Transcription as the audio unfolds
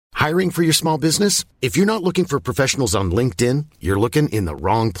Hiring for your small business? If you're not looking for professionals on LinkedIn, you're looking in the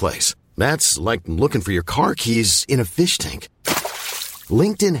wrong place. That's like looking for your car keys in a fish tank.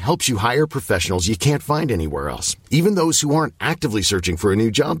 LinkedIn helps you hire professionals you can't find anywhere else, even those who aren't actively searching for a new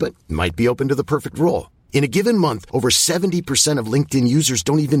job but might be open to the perfect role. In a given month, over 70% of LinkedIn users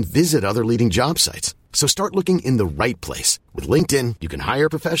don't even visit other leading job sites. So start looking in the right place. With LinkedIn, you can hire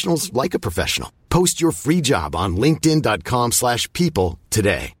professionals like a professional. Post your free job on linkedin.com/people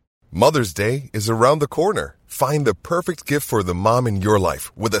today. Mother's Day is around the corner. Find the perfect gift for the mom in your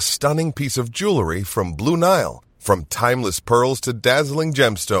life with a stunning piece of jewelry from Blue Nile. From timeless pearls to dazzling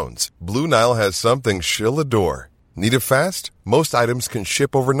gemstones, Blue Nile has something she'll adore. Need it fast? Most items can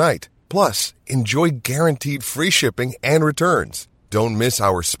ship overnight. Plus, enjoy guaranteed free shipping and returns. Don't miss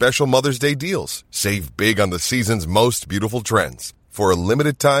our special Mother's Day deals. Save big on the season's most beautiful trends. For a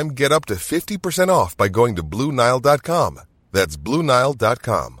limited time, get up to 50% off by going to BlueNile.com. That's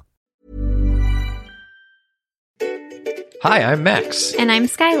BlueNile.com. Hi, I'm Max. And I'm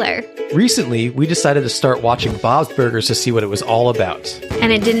Skylar. Recently, we decided to start watching Bob's Burgers to see what it was all about.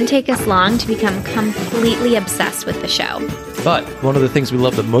 And it didn't take us long to become completely obsessed with the show. But one of the things we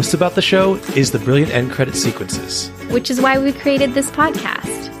love the most about the show is the brilliant end credit sequences. Which is why we created this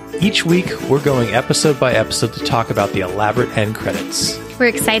podcast. Each week, we're going episode by episode to talk about the elaborate end credits. We're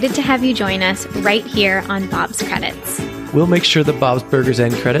excited to have you join us right here on Bob's Credits. We'll make sure the Bob's Burgers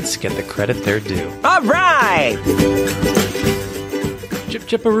end credits get the credit they're due. All right! Chip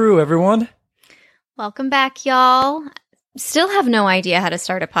chipperoo, everyone. Welcome back, y'all. Still have no idea how to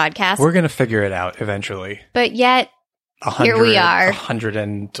start a podcast. We're going to figure it out eventually. But yet, here we are.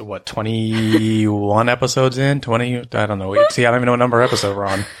 121 episodes in? 20? I don't know. See, I don't even know what number episode we're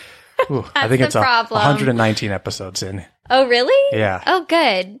on. Ooh, I think it's 119 episodes in. Oh, really? Yeah. Oh,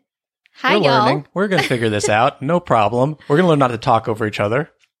 good. Hi, We're y'all. learning. We're going to figure this out. No problem. We're going to learn not to talk over each other.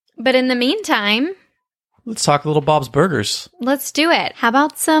 But in the meantime, let's talk a little Bob's Burgers. let's do it. How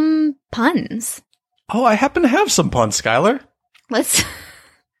about some puns? Oh, I happen to have some puns, Skylar. Let's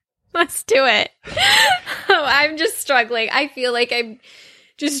do it. Oh, I'm just struggling. I feel like I'm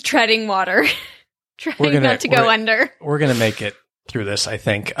just treading water, trying not to go under. We're going to make it through this, I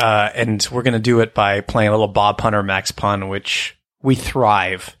think. And we're going to do it by playing a little Bob Pun or Max Pun, which we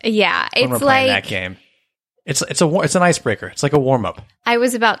thrive. Yeah, when we're playing that game. It's an icebreaker. It's like a warm up. I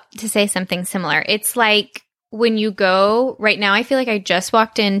was about to say something similar. It's like when you go right now. I feel like I just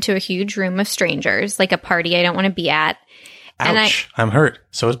walked into a huge room of strangers, like a party I don't want to be at. Ouch! I'm hurt.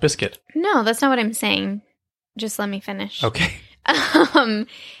 So is Biscuit. No, that's not what I'm saying. Just let me finish. Okay. And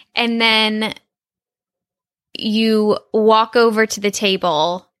then you walk over to the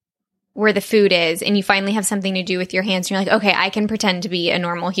table where the food is, and you finally have something to do with your hands. And you're like, okay, I can pretend to be a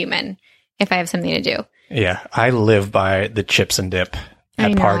normal human if I have something to do. Yeah, I live by the chips and dip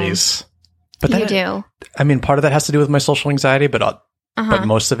at parties. But you do. I mean, part of that has to do with my social anxiety, but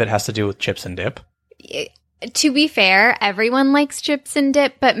most of it has to do with chips and dip. To be fair, everyone likes chips and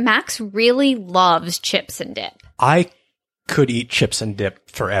dip, but Max really loves chips and dip. I could eat chips and dip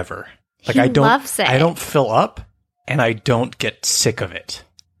forever. Like He loves it. I don't fill up, and I don't get sick of it.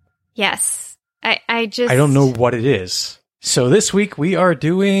 Yes. I don't know what it is. So this week we are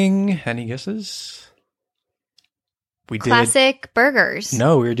doing, any guesses? We Classic burgers.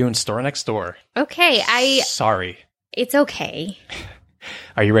 No, we were doing Store Next Door. Okay, Sorry. It's okay.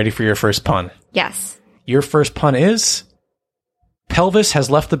 Are you ready for your first pun? Yes. Your first pun is Pelvis has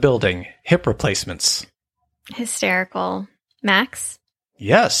left the building. Hip replacements. Hysterical. Max?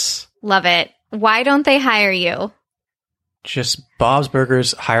 Yes. Love it. Why don't they hire you? Just Bob's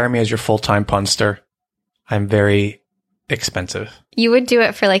Burgers, hire me as your full-time punster. I'm very expensive. You would do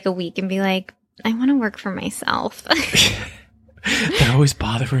it for like a week and be like, I want to work for myself. They're always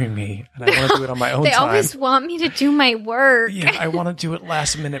bothering me, and I want to do it on my own They time. always want me to do my work. Yeah, I want to do it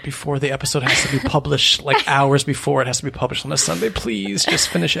last minute before the episode has to be published, like hours before it has to be published on a Sunday. Please, just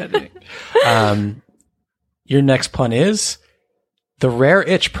finish editing. Your next pun is The Rare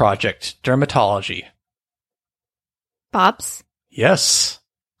Itch Project, Dermatology. Bob's? Yes.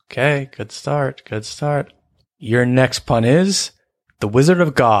 Okay, good start, good start. Your next pun is The Wizard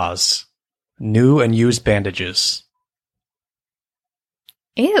of Gauze, New and Used Bandages.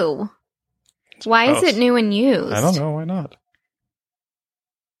 Ew. Why is it new and used? I don't know, why not?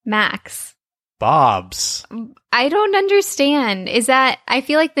 Max. Bob's. I don't understand. Is that, I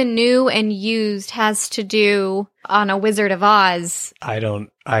feel like the new and used has to do on a Wizard of Oz. I don't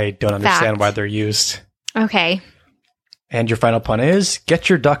understand why they're used. Okay. And your final pun is Get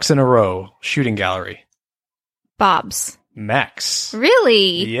Your Ducks in a Row, Shooting Gallery. Bob's. Max.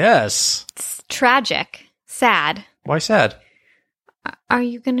 Really? Yes. It's tragic. Sad. Why sad? Are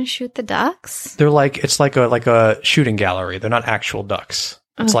you going to shoot the ducks? They're like, it's like a shooting gallery. They're not actual ducks.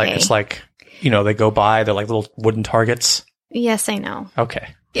 It's like, they go by, they're like little wooden targets. Yes, I know.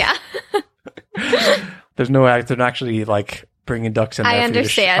 Okay. Yeah. They're not actually like bringing ducks in there. I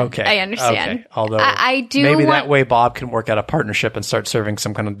understand. Okay. I understand. Okay. Although I do maybe that way Bob can work out a partnership and start serving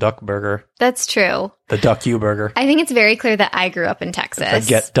some kind of duck burger. That's true. The Duck U burger. I think it's very clear that I grew up in Texas. The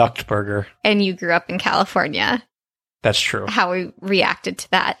Get Ducked burger. And you grew up in California. That's true. How we reacted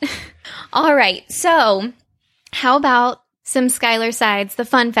to that. All right. So how about some Skylar Sides, the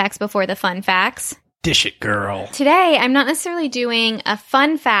fun facts before the fun facts? Dish it, girl. Today, I'm not necessarily doing a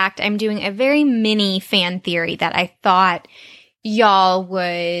fun fact. I'm doing a very mini fan theory that I thought y'all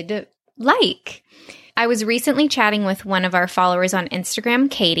would like. I was recently chatting with one of our followers on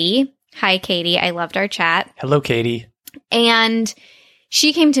Instagram, Katie. Hi, Katie. I loved our chat. Hello, Katie. And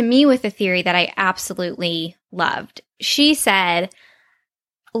she came to me with a theory that I absolutely loved. She said,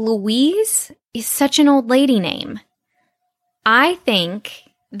 Louise is such an old lady name. I think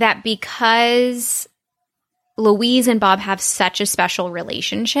that because Louise and Bob have such a special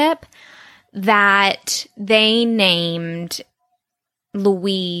relationship that they named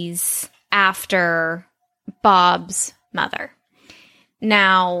Louise after Bob's mother.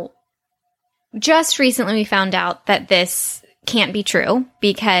 Now, just recently we found out that this can't be true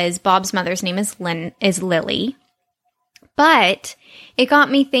because Bob's mother's name is Lily. But it got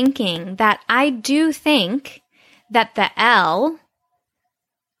me thinking that I do think that the L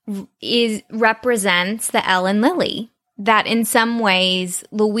represents the L in Lily. That in some ways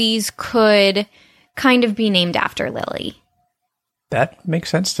Louise could kind of be named after Lily. That makes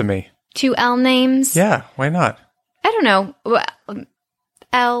sense to me. 2 L names? Yeah, why not? I don't know.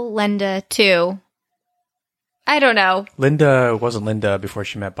 L, Linda, 2. I don't know. Linda wasn't Linda before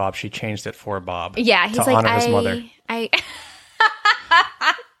she met Bob. She changed it for Bob. Yeah, he's to honor his mother.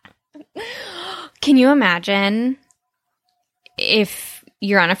 Can you imagine if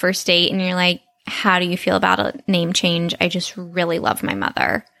you're on a first date and you're like, how do you feel about a name change? I just really love my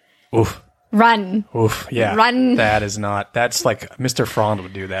mother. Oof. Run. Oof. Yeah. Run. That's like Mr. Frond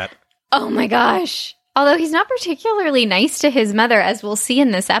would do that. Oh my gosh. Although he's not particularly nice to his mother, as we'll see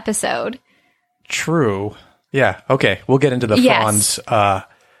in this episode. True. Yeah. Okay. We'll get into the Yes. Frond's,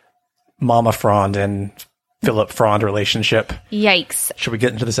 Mama Frond and Philip Frond relationship. Yikes. Should we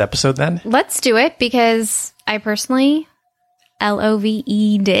get into this episode then? Let's do it because I personally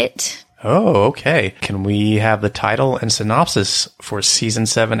LOVE'd it. Oh, okay. Can we have the title and synopsis for Season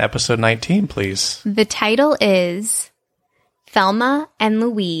 7, Episode 19, please? The title is Thelma and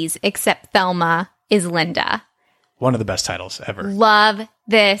Louise, except Thelma is Linda. One of the best titles ever. Love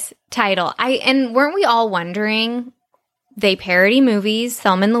this title. And weren't we all wondering, they parody movies.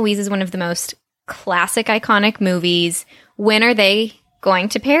 Thelma and Louise is one of the most classic, iconic movies. When are they going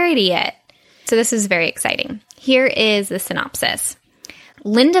to parody it? So this is very exciting. Here is the synopsis.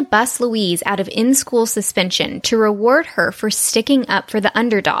 Linda busts Louise out of in-school suspension to reward her for sticking up for the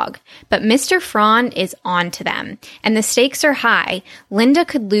underdog, but Mr. Frond is on to them, and the stakes are high. Linda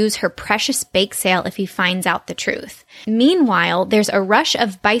could lose her precious bake sale if he finds out the truth. Meanwhile, there's a rush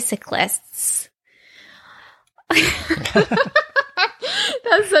of bicyclists. That's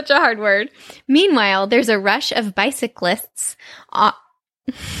such a hard word. Meanwhile, there's a rush of bicyclists.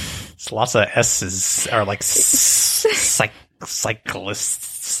 It's lots of S's, or like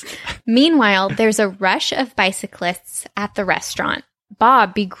cyclists. Meanwhile, there's a rush of bicyclists at the restaurant.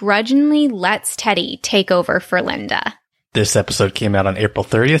 Bob begrudgingly lets Teddy take over for Linda. This episode came out on April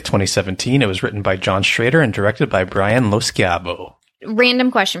 30th, 2017. It was written by John Schrader and directed by Brian Lo Schiavo. Random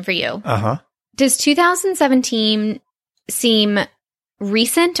question for you. Uh-huh. Does 2017 seem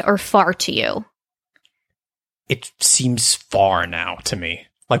recent or far to you? It seems far now to me.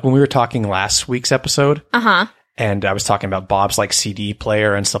 Like when we were talking last week's episode. Uh-huh. And I was talking about Bob's like CD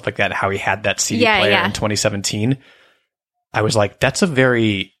player and stuff like that, how he had that CD player in 2017. I was like, that's a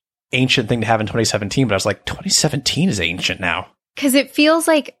very ancient thing to have in 2017. But I was like, 2017 is ancient now. Because it feels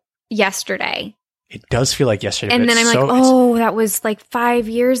like yesterday. It does feel like yesterday. And then I'm like, oh, that was like 5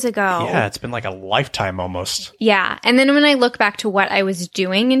 years ago. Yeah, it's been like a lifetime almost. Yeah. And then when I look back to what I was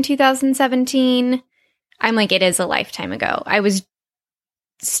doing in 2017, I'm like, it is a lifetime ago. I was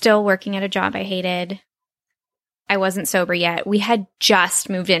still working at a job I hated. I wasn't sober yet. We had just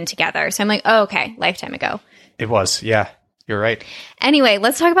moved in together. So I'm like, oh, okay, lifetime ago. It was. Yeah, you're right. Anyway,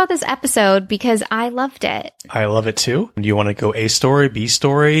 let's talk about this episode because I loved it. I love it too. Do you want to go A story, B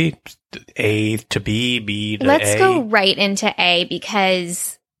story, A to B, B to Let's A? go right into A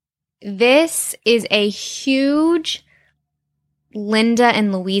because this is a huge Linda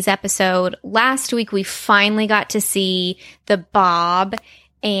and Louise episode. Last week, we finally got to see the Bob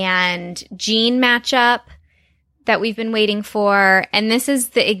and Jean matchup that we've been waiting for. And this is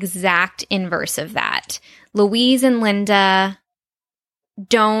the exact inverse of that. Louise and Linda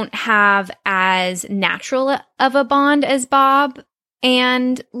don't have as natural of a bond as Bob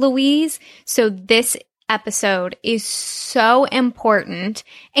and Louise. So this episode is so important.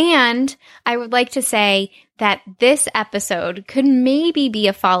 And I would like to say that this episode could maybe be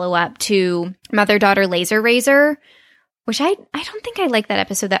a follow-up to Mother-Daughter Laser Razor, which I don't think I like that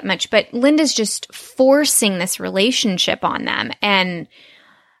episode that much, but Linda's just forcing this relationship on them. And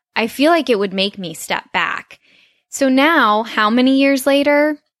I feel like it would make me step back. So now, how many years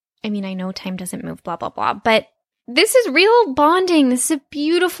later? I mean, I know time doesn't move, blah, blah, blah, but this is real bonding. This is a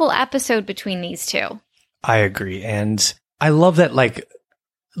beautiful episode between these two. I agree. And I love that, like,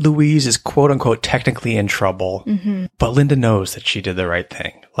 Louise is quote unquote technically in trouble, but Linda knows that she did the right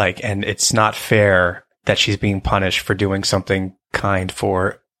thing. Like, and it's not fair that she's being punished for doing something kind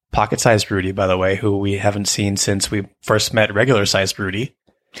for pocket-sized Rudy, by the way, who we haven't seen since we first met regular-sized Rudy.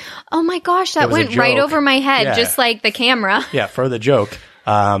 Oh my gosh, that went right over my head, just like the camera. Yeah, for the joke.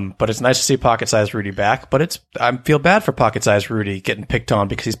 But it's nice to see pocket-sized Rudy back, but I feel bad for pocket-sized Rudy getting picked on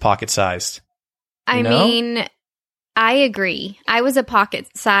because he's pocket-sized. I mean, I agree. I was a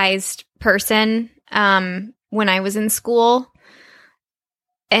pocket-sized person when I was in school,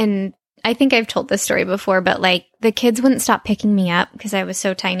 and I think I've told this story before, but like the kids wouldn't stop picking me up because I was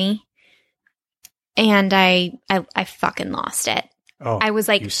so tiny, and I fucking lost it. Oh, I was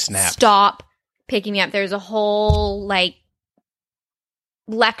like, stop picking me up. There's a whole like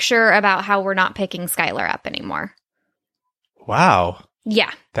lecture about how we're not picking Skylar up anymore. Wow.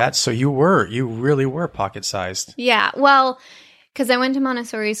 Yeah. You really were pocket sized. Yeah. Well, because I went to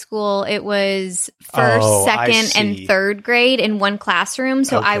Montessori school, it was first, second, and third grade in one classroom.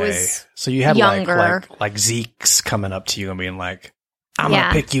 So I was so you had younger. like Zeke's coming up to you and being like, I'm going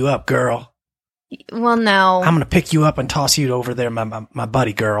to pick you up, girl. Well, no. I'm going to pick you up and toss you over there, my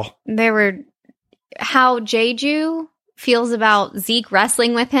buddy girl. There were how Jeju feels about Zeke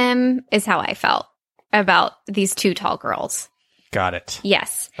wrestling with him is how I felt about these two tall girls. Got it.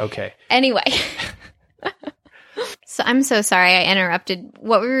 Yes. Okay. Anyway. So I'm so sorry I interrupted.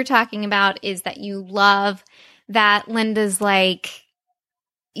 What we were talking about is that you love that Linda's like,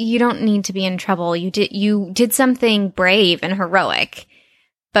 you don't need to be in trouble. You did something brave and heroic.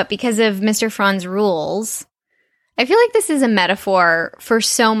 But because of Mr. Fran's rules, I feel like this is a metaphor for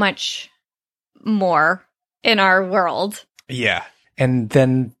so much more in our world. Yeah. And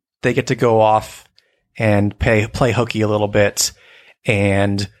then they get to go off and play hooky a little bit.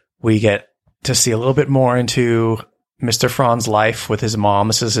 And we get to see a little bit more into Mr. Fran's life with his mom.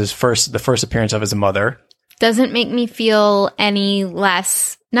 This is the first appearance of his mother. Doesn't make me feel any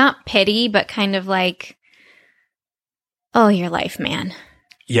less, not pity, but kind of like, oh, your life, man.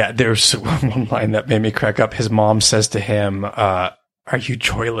 Yeah, there's one line that made me crack up. His mom says to him, are you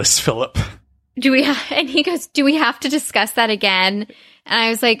joyless, Philip? And he goes, do we have to discuss that again? And I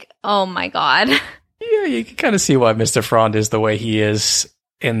was like, oh my God. Yeah, you can kind of see why Mr. Fran is the way he is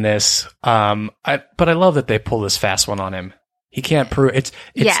in this. But I love that they pull this fast one on him. He can't prove it's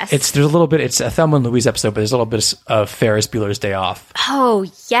there's a little bit, it's a Thelma and Louise episode, but there's a little bit of Ferris Bueller's Day Off. Oh,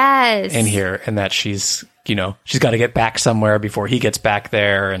 yes. In here, and that she's got to get back somewhere before he gets back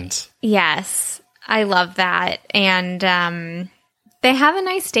there. And yes, I love that. And they have a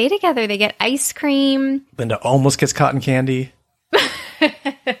nice day together. They get ice cream. Linda almost gets cotton candy.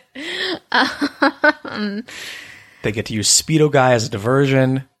 They get to use Speedo Guy as a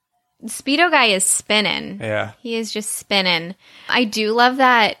diversion. Speedo Guy is spinning. Yeah. He is just spinning. I do love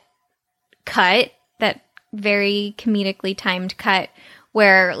that cut, that very comedically timed cut,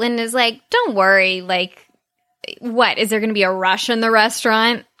 where Linda's like, don't worry, like, what? Is there going to be a rush in the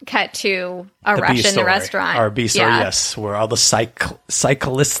restaurant? Cut to a rush in the restaurant. Or B-story, yes, where all the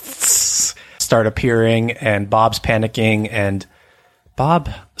cyclists start appearing, and Bob's panicking, and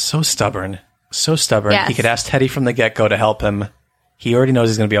Bob, so stubborn. Yes. He could ask Teddy from the get-go to help him. He already knows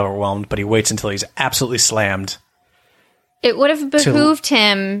he's going to be overwhelmed, but he waits until he's absolutely slammed. It would have behooved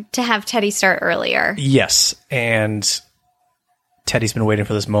him to have Teddy start earlier. Yes, and Teddy's been waiting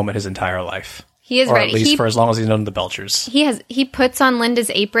for this moment his entire life. He is ready. Or at least for as long as he's known the Belchers. He puts on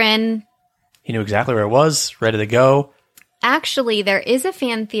Linda's apron. He knew exactly where it was, ready to go. Actually, there is a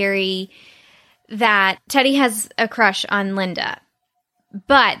fan theory that Teddy has a crush on Linda.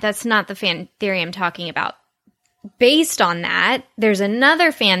 But that's not the fan theory I'm talking about. Based on that, there's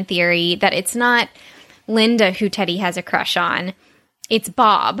another fan theory that it's not Linda who Teddy has a crush on. It's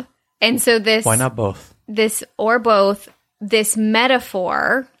Bob. And so this... Why not both? This or both. this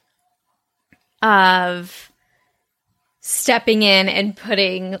metaphor of stepping in and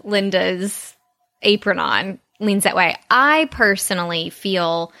putting Linda's apron on leans that way. I personally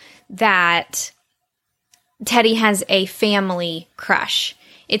feel that Teddy has a family crush.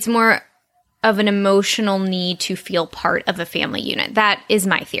 It's more of an emotional need to feel part of a family unit. That is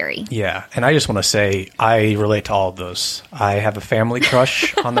my theory. Yeah, and I just want to say I relate to all of those. I have a family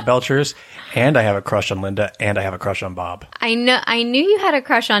crush on the Belchers, and I have a crush on Linda, and I have a crush on Bob. I knew you had a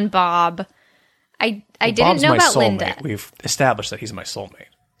crush on Bob. I didn't Bob's know my about soulmate. Linda. We've established that he's my soulmate.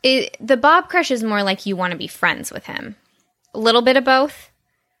 The Bob crush is more like you want to be friends with him. A little bit of both.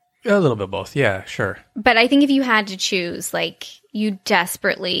 A little bit of both, yeah, sure. But I think if you had to choose, like, you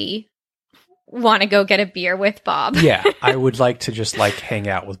desperately want to go get a beer with Bob. Yeah, I would like to just like hang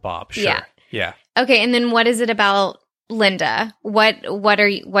out with Bob. Sure. Yeah. Okay, and then what is it about Linda? What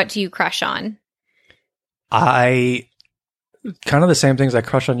do you crush on? I kind of the same things I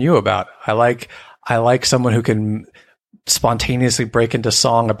crush on you about. I like someone who can spontaneously break into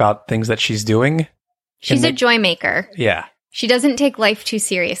song about things that she's doing. She's a joy maker. Yeah. She doesn't take life too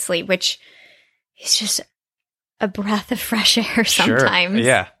seriously, which is just a breath of fresh air sometimes. Sure.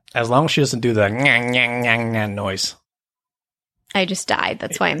 Yeah. As long as she doesn't do the nyang, nyang, nyang, nyang noise. I just died.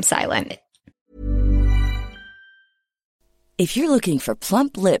 That's why I'm silent. If you're looking for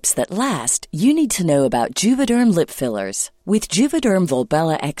plump lips that last, you need to know about Juvederm lip fillers. With Juvederm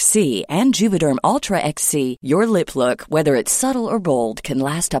Volbella XC and Juvederm Ultra XC, your lip look, whether it's subtle or bold, can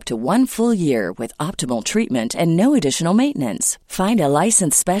last up to 1 full year with optimal treatment and no additional maintenance. Find a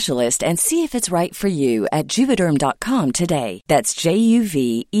licensed specialist and see if it's right for you at Juvederm.com today. That's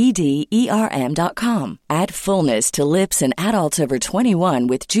JUVEDERM.com. Add fullness to lips in adults over 21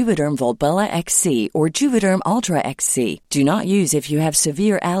 with Juvederm Volbella XC or Juvederm Ultra XC. Do not use if you have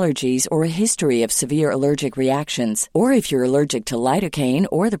severe allergies or a history of severe allergic reactions, or if you're allergic to lidocaine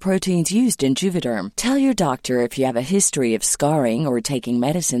or the proteins used in Juvederm. Tell your doctor if you have a history of scarring or taking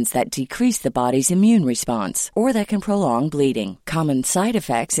medicines that decrease the body's immune response or that can prolong bleeding. Common side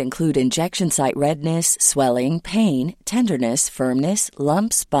effects include injection site redness, swelling, pain, tenderness, firmness,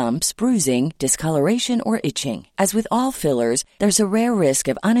 lumps, bumps, bruising, discoloration, or itching. As with all fillers, there's a rare risk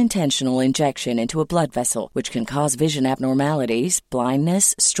of unintentional injection into a blood vessel, which can cause vision abnormalities,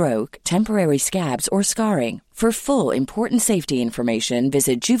 blindness, stroke, temporary scabs, or scarring. For full, important safety information,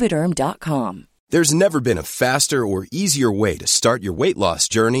 visit Juvederm.com. There's never been a faster or easier way to start your weight loss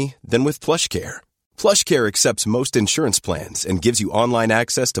journey than with PlushCare. PlushCare accepts most insurance plans and gives you online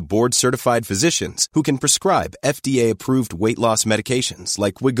access to board-certified physicians who can prescribe FDA-approved weight loss medications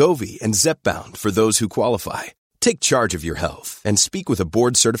like Wegovy and Zepbound for those who qualify. Take charge of your health and speak with a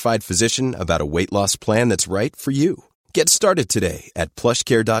board-certified physician about a weight loss plan that's right for you. Get started today at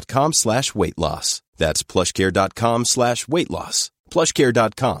plushcare.com/weightloss. That's plushcare.com/weightloss.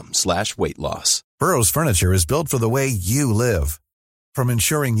 plushcare.com/weightloss. Burrow's furniture is built for the way you live. From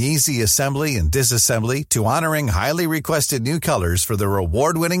ensuring easy assembly and disassembly to honoring highly requested new colors for their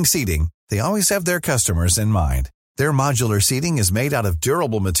award-winning seating, they always have their customers in mind. Their modular seating is made out of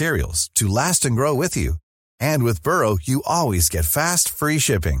durable materials to last and grow with you. And with Burrow, you always get fast, free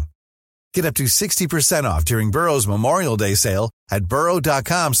shipping. Get up to 60% off during Burrow's Memorial Day sale at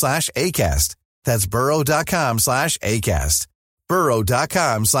burrow.com/ACAST. That's burrow.com/ACAST.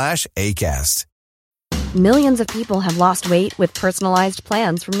 burrow.com/ACAST. Millions of people have lost weight with personalized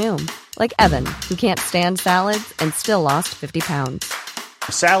plans from Noom. Like Evan, who can't stand salads and still lost 50 pounds.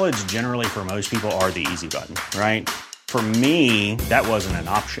 Salads generally for most people are the easy button, right? For me, that wasn't an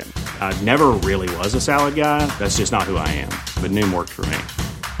option. I never really was a salad guy. That's just not who I am. But Noom worked for me.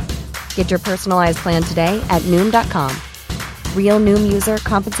 Get your personalized plan today at Noom.com. Real Noom user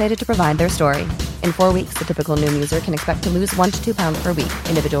compensated to provide their story. In 4 weeks, the typical Noom user can expect to lose 1 to 2 pounds per week.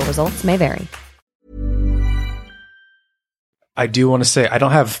 Individual results may vary. I do want to say I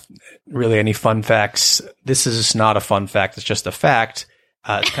don't have really any fun facts. This is not a fun fact. It's just a fact.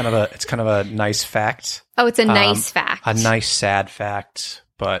 It's kind of a nice fact. Oh, it's a nice fact. A nice sad fact.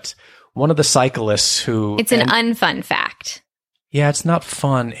 But one of the cyclists who it's an unfun fact. Yeah, it's not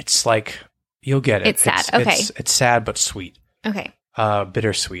fun. It's like you'll get it. It's sad. Okay, it's sad but sweet. Okay.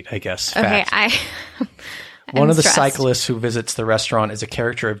 Bittersweet, I guess. Okay, One of the stressed. cyclists who visits the restaurant is a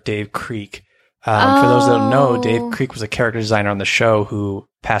character of Dave Creek. For those that don't know, Dave Creek was a character designer on the show who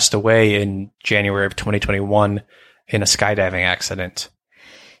passed away in January of 2021 in a skydiving accident.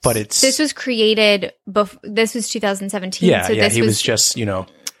 But this was created this was 2017. Yeah, so he was just,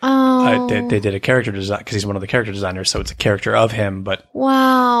 they did a character design because he's one of the character designers, so it's a character of him. But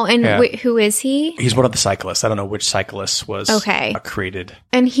wow, and who is he? He's one of the cyclists. I don't know which cyclist was created.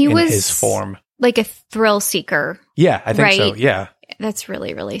 And he was his form. like a thrill seeker. Yeah, I think so. Yeah. That's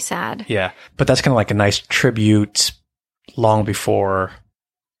really, really sad. Yeah. But that's kind of like a nice tribute long before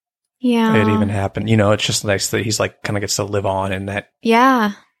it even happened. You know, it's just nice that he's like kind of gets to live on in that.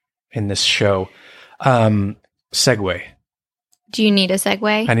 Yeah. In this show. Segue. Do you need a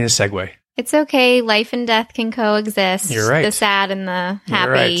segue? I need a segue. It's okay. Life and death can coexist. You're right. The sad and the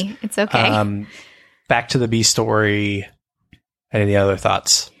happy. Right. It's okay. Back to the B story. Any other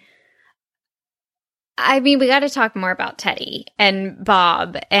thoughts? I mean, we got to talk more about Teddy and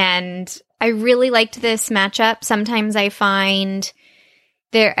Bob. And I really liked this matchup. Sometimes I find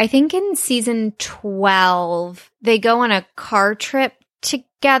I think in season 12, they go on a car trip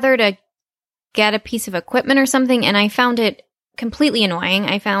together to get a piece of equipment or something. And I found it completely annoying.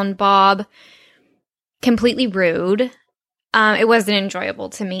 I found Bob completely rude. It wasn't enjoyable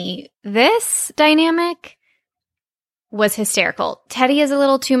to me. This dynamic was hysterical. Teddy is a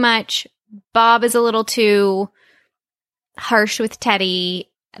little too much. Bob is a little too harsh with Teddy.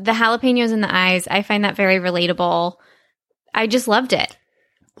 The jalapenos in the eyes, I find that very relatable. I just loved it.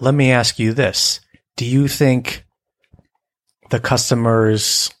 Let me ask you this. Do you think the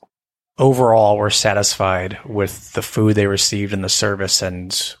customers overall were satisfied with the food they received and the service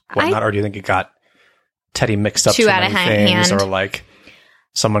and whatnot? Or do you think it got Teddy mixed up too many things? Or like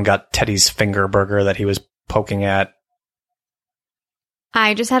someone got Teddy's finger burger that he was poking at?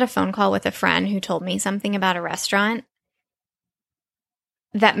 I just had a phone call with a friend who told me something about a restaurant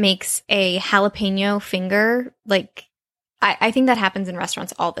that makes a jalapeno finger. Like, I think that happens in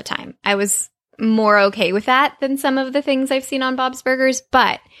restaurants all the time. I was more okay with that than some of the things I've seen on Bob's Burgers,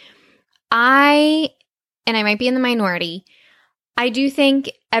 but and I might be in the minority, I do think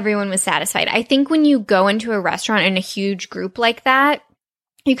everyone was satisfied. I think when you go into a restaurant in a huge group like that,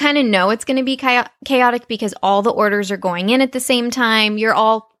 you kind of know it's going to be chaotic because all the orders are going in at the same time. You're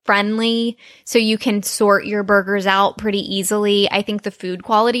all friendly, so you can sort your burgers out pretty easily. I think the food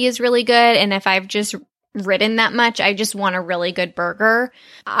quality is really good, and if I've just ridden that much, I just want a really good burger.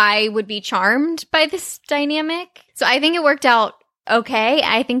 I would be charmed by this dynamic. So I think it worked out okay.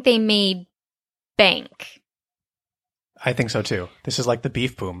 I think they made bank. I think so too. This is like the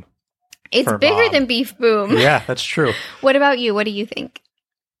beef boom. It's bigger than beef boom. Yeah, that's true. What about you? What do you think?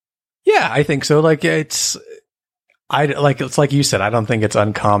 Yeah, I think so. Like it's like you said, I don't think it's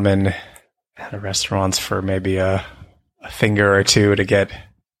uncommon at restaurants for maybe a finger or two to get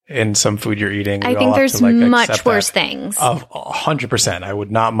in some food you're eating. I think there's much worse things. 100%. I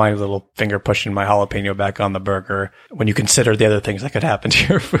would not mind a little finger pushing my jalapeno back on the burger when you consider the other things that could happen to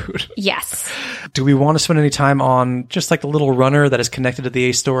your food. Yes. Do we want to spend any time on just like the little runner that is connected to the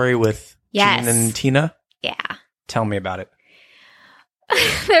A story with Gene and Tina? Yeah. Tell me about it.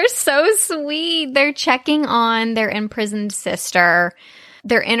 They're so sweet. They're checking on their imprisoned sister,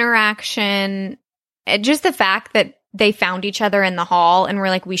 their interaction, just the fact that they found each other in the hall and were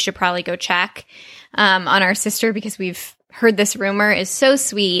like, we should probably go check on our sister because we've heard this rumor is so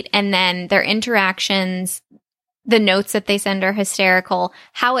sweet. And then their interactions, the notes that they send are hysterical.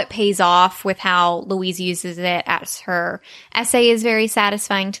 How it pays off with how Louise uses it as her essay is very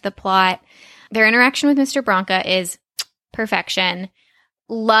satisfying to the plot. Their interaction with Mr. Branca is perfection.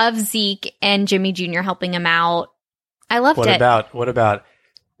 Love Zeke and Jimmy Jr. helping him out. I loved it. What about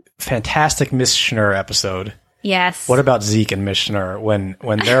fantastic Miss Schnurr episode? Yes. What about Zeke and Miss Schnurr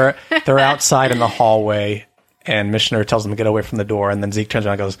when they're outside in the hallway and Miss Schnurr tells them to get away from the door and then Zeke turns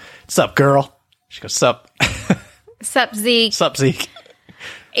around and goes, "Sup, girl?" She goes, "Sup." Sup, Zeke. Sup, Zeke.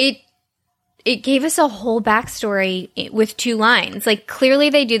 It gave us a whole backstory with 2 lines. Like, clearly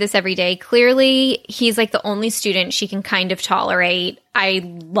they do this every day. Clearly he's like the only student she can kind of tolerate. I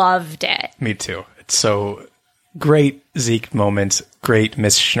loved it. Me too. It's so great Zeke moment, great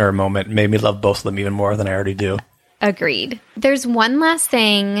Miss Schnurr moment. Made me love both of them even more than I already do. Agreed. There's one last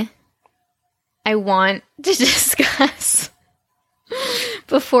thing I want to discuss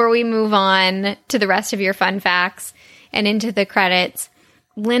before we move on to the rest of your fun facts and into the credits.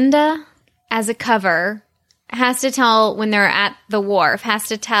 Linda, as a cover, has to tell, when they're at the wharf, has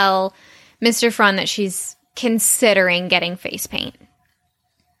to tell Mr. Frun that she's considering getting face paint.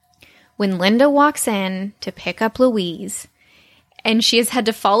 When Linda walks in to pick up Louise, and she has had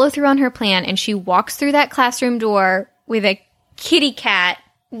to follow through on her plan, and she walks through that classroom door with a kitty cat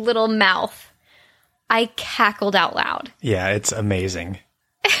little mouth, I cackled out loud. Yeah, it's amazing.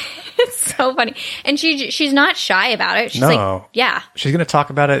 It's so funny. And she's not shy about it. She's like, yeah. She's going to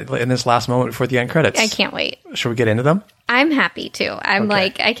talk about it in this last moment before the end credits. I can't wait. Should we get into them? I'm happy to.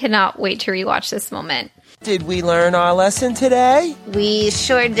 I cannot wait to rewatch this moment. Did we learn our lesson today? We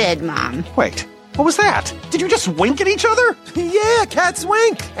sure did, Mom. Wait, What was that? Did you just wink at each other? Yeah, cats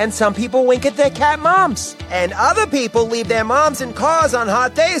wink. And some people wink at their cat moms. And other people leave their moms in cars on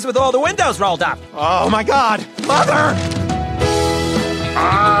hot days with all the windows rolled up. Oh my God, Mother!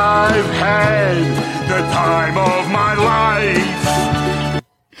 I've had the time of my life.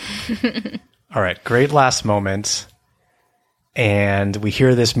 All right, great last moment. And we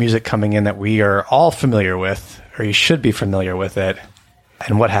hear this music coming in that we are all familiar with, or you should be familiar with it.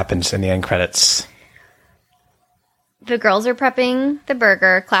 And what happens in the end credits? The girls are prepping the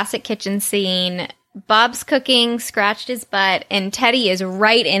burger, classic kitchen scene. Bob's cooking, scratched his butt, and Teddy is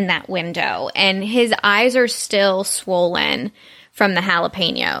right in that window. And his eyes are still swollen from the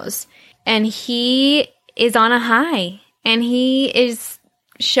jalapenos. And he is on a high. And he is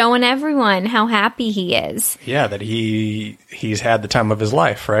showing everyone how happy he is. Yeah, that he's had the time of his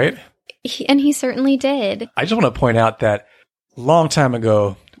life, right? And he certainly did. I just want to point out that long time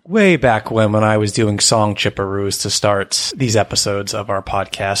ago, way back when I was doing song chipperoos to start these episodes of our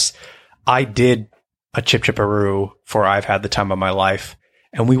podcast, I did a chip chipperoo for I've Had the Time of My Life.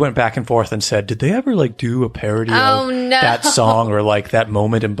 And we went back and forth and said, did they ever do a parody of that song or that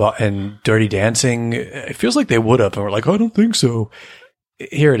moment in Dirty Dancing? It feels like they would have. And we're like, I don't think so.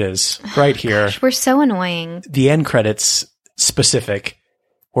 Here it is, right here. Gosh, we're so annoying. The end credits specific.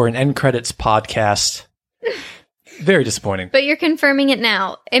 We're an end credits podcast. Very disappointing. But you're confirming it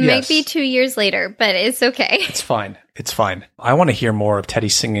now. It might be 2 years later, but it's okay. It's fine. It's fine. I want to hear more of Teddy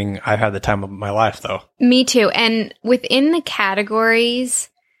singing I've Had the Time of My Life, though. Me too. And within the categories,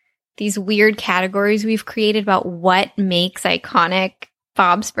 these weird categories we've created about what makes iconic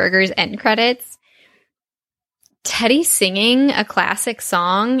Bob's Burgers end credits, Teddy singing a classic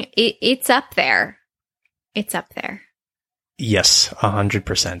song, it's up there. It's up there. Yes,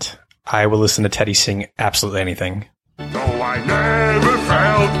 100%. I will listen to Teddy sing absolutely anything. Though I never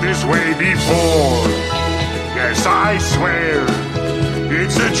felt this way before, yes, I swear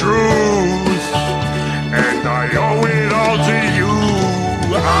it's the truth, and I owe it all to you.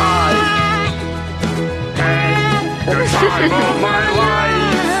 I had the time of my life.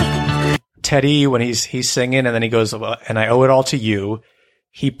 Teddy, when he's singing, and then he goes, and I owe it all to you,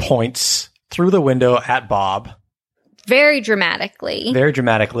 he points through the window at Bob. Very dramatically. Very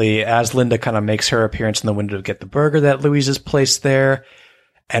dramatically, as Linda kind of makes her appearance in the window to get the burger that Louise has placed there.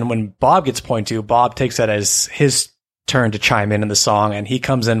 And when Bob gets pointed to, Bob takes that as his turn to chime in the song, and he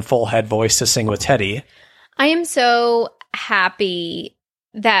comes in full head voice to sing with Teddy. I am so happy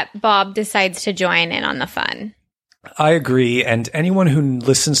that Bob decides to join in on the fun. I agree, and anyone who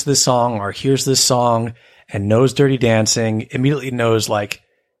listens to this song or hears this song and knows Dirty Dancing immediately knows,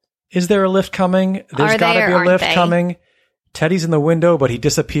 is there a lift coming? There's got to be a lift coming. Teddy's in the window, but he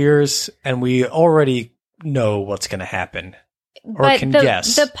disappears, and we already know what's going to happen. Or can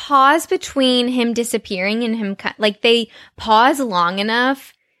guess. The pause between him disappearing and him, they pause long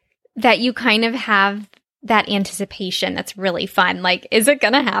enough that you kind of have that anticipation that's really fun. Is it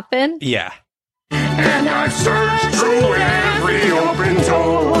going to happen? Yeah. And I've searched through every open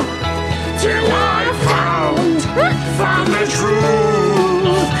door till I found the truth.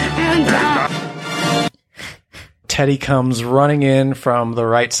 Teddy comes running in from the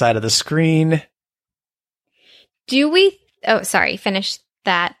right side of the screen. Finish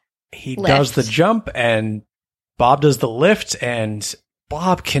that. He lift. Does the jump, and Bob does the lift, and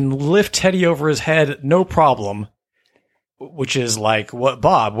Bob can lift Teddy over his head, no problem. Which is what,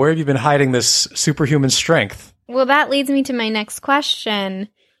 Bob? Where have you been hiding this superhuman strength? Well, that leads me to my next question.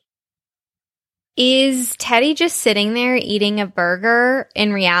 Is Teddy just sitting there eating a burger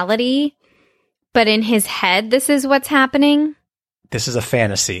in reality, but in his head, this is what's happening? This is a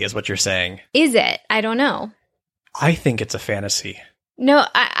fantasy, is what you're saying. Is it? I don't know. I think it's a fantasy. No,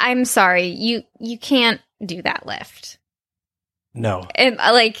 I'm sorry. You can't do that lift. No. And,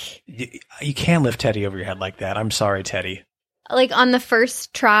 you can't lift Teddy over your head like that. I'm sorry, Teddy. On the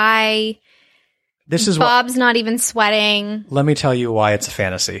first try, Bob's not even sweating. Let me tell you why it's a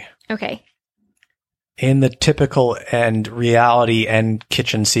fantasy. Okay. In the typical and reality and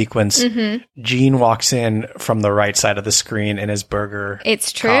kitchen sequence, Gene walks in from the right side of the screen in his burger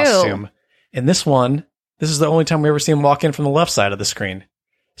costume. In this one, this is the only time we ever see him walk in from the left side of the screen.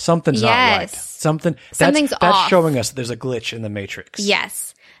 Something's not right. Something's off. That's showing us that there's a glitch in the Matrix.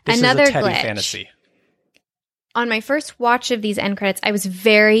 Yes. This Another is a Teddy glitch. fantasy. On my first watch of these end credits, I was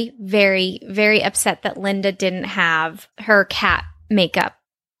very, very, very upset that Linda didn't have her cat makeup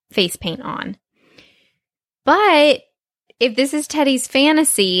face paint on. But if this is Teddy's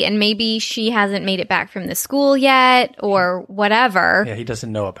fantasy and maybe she hasn't made it back from the school yet or whatever. Yeah, he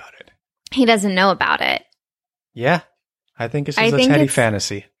doesn't know about it. He doesn't know about it. Yeah, I think it's just a Teddy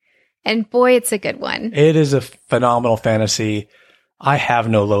fantasy. And boy, it's a good one. It is a phenomenal fantasy. I have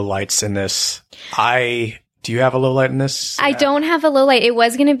no lowlights in this. Do you have a lowlight in this? I don't have a lowlight. It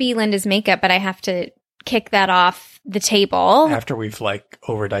was going to be Linda's makeup, but I have to kick that off the table. After we've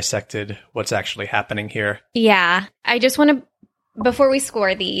over dissected what's actually happening here. Yeah. I just want to, before we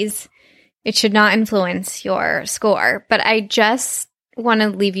score these, it should not influence your score, but I just want to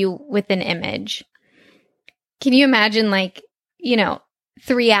leave you with an image. Can you imagine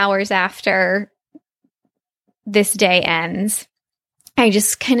 3 hours after this day ends, I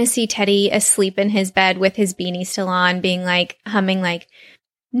just kind of see Teddy asleep in his bed with his beanie still on, being humming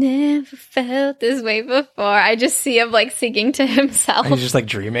never felt this way before. I just see him singing to himself. And he's just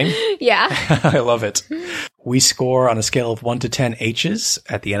dreaming? Yeah. I love it. We score on a scale of 1 to 10 H's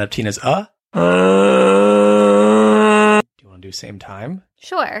at the end of Tina's Do you want to do same time?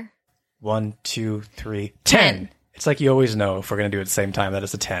 Sure. 1, 2, 3, 10. It's you always know if we're going to do it at the same time, that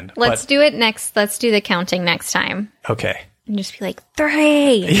is a 10. Let's do it next. Let's do the counting next time. Okay. And just be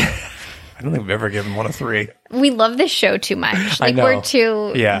 3. I don't think we've ever given one a 3. We love this show too much. I know. We're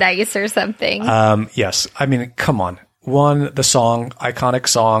too nice or something. Yes. I mean, come on. One, the song, iconic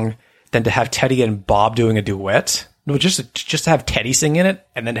song, then to have Teddy and Bob doing a duet. No, just to have Teddy sing in it,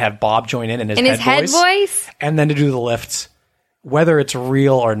 and then to have Bob join in his head voice. And then to do the lift. Whether it's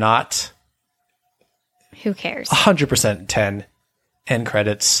real or not. Who cares? 100% 10. End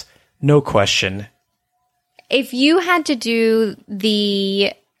credits. No question. If you had to do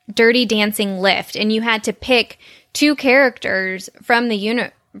the Dirty Dancing lift and you had to pick 2 characters from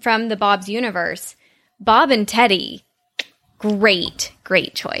the Bob's universe, Bob and Teddy, great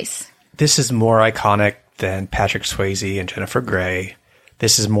choice. This is more iconic than Patrick Swayze and Jennifer Grey.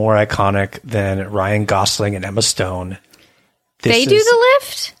 This is more iconic than Ryan Gosling and Emma Stone. They do the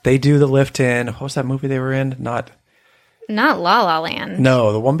lift? They do the lift in, what was that movie they were in? Not La La Land.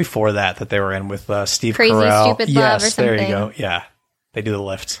 No, the one before that they were in with Steve Crazy Carell. Stupid Love or something. There you go. Yeah, they do the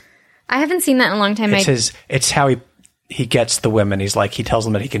lift. I haven't seen that in a long time. It's how he gets the women. He tells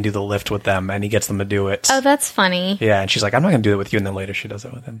them that he can do the lift with them, and he gets them to do it. Oh, that's funny. Yeah, and she's like, I'm not going to do it with you, and then later she does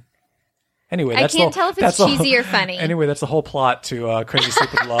it with him. Anyway, I can't tell if it's cheesy or funny. Anyway, that's the whole plot to Crazy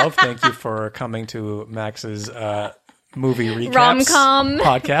Stupid Love. Thank you for coming to Max's movie recaps rom-com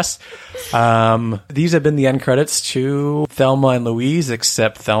podcast. These have been the end credits to Thelma and Louise,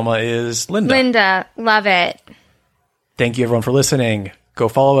 except Thelma is Linda. Love it. Thank you everyone for listening. Go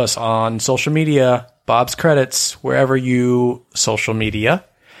follow us on social media, Bob's Credits, wherever you social media.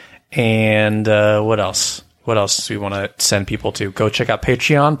 And what else? What else do we want to send people to? Go check out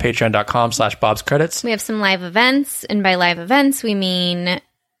Patreon, patreon.com/Bob's Credits. We have some live events, and by live events, we mean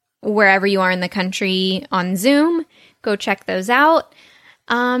wherever you are in the country on Zoom. Go check those out.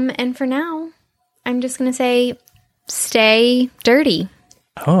 And for now, I'm just going to say, stay dirty.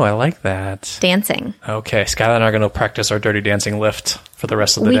 Oh, I like that. Dancing. Okay, Skylar and I are going to practice our dirty dancing lift for the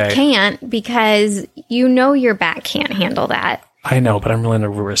rest of the day. We can't because your back can't handle that. I know, but I'm willing to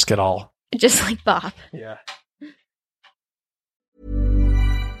risk it all. Just like Bob. Yeah.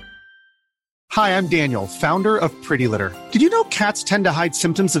 Hi, I'm Daniel, founder of Pretty Litter. Did you know cats tend to hide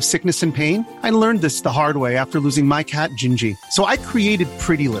symptoms of sickness and pain? I learned this the hard way after losing my cat, Gingy. So I created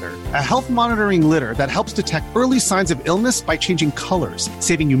Pretty Litter, a health monitoring litter that helps detect early signs of illness by changing colors,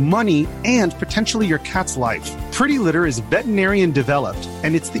 saving you money and potentially your cat's life. Pretty Litter is veterinarian developed,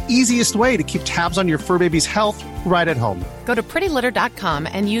 and it's the easiest way to keep tabs on your fur baby's health right at home. Go to prettylitter.com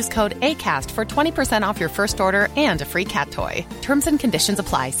and use code ACAST for 20% off your first order and a free cat toy. Terms and conditions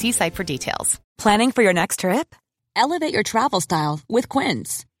apply. See site for details. Planning for your next trip? Elevate your travel style with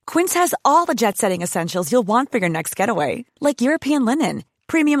Quince. Quince has all the jet-setting essentials you'll want for your next getaway, like European linen,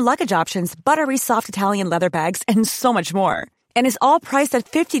 premium luggage options, buttery soft Italian leather bags, and so much more. And is all priced at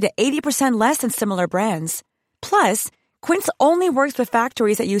 50 to 80% less than similar brands. Plus, Quince only works with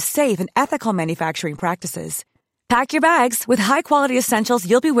factories that use safe and ethical manufacturing practices. Pack your bags with high-quality essentials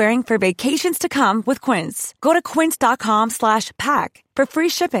you'll be wearing for vacations to come with Quince. Go to quince.com/pack for free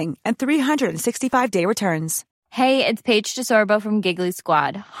shipping and 365-day returns. Hey, it's Paige DeSorbo from Giggly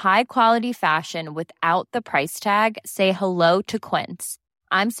Squad. High quality fashion without the price tag. Say hello to Quince.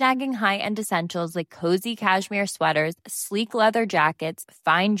 I'm snagging high-end essentials like cozy cashmere sweaters, sleek leather jackets,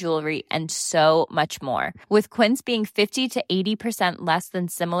 fine jewelry, and so much more. With Quince being 50 to 80% less than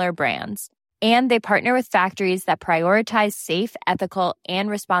similar brands. And they partner with factories that prioritize safe, ethical, and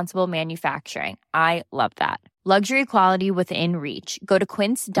responsible manufacturing. I love that. Luxury quality within reach. Go to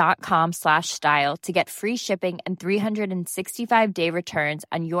quince.com/style to get free shipping and 365-day returns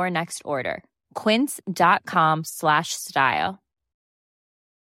on your next order. Quince.com/style.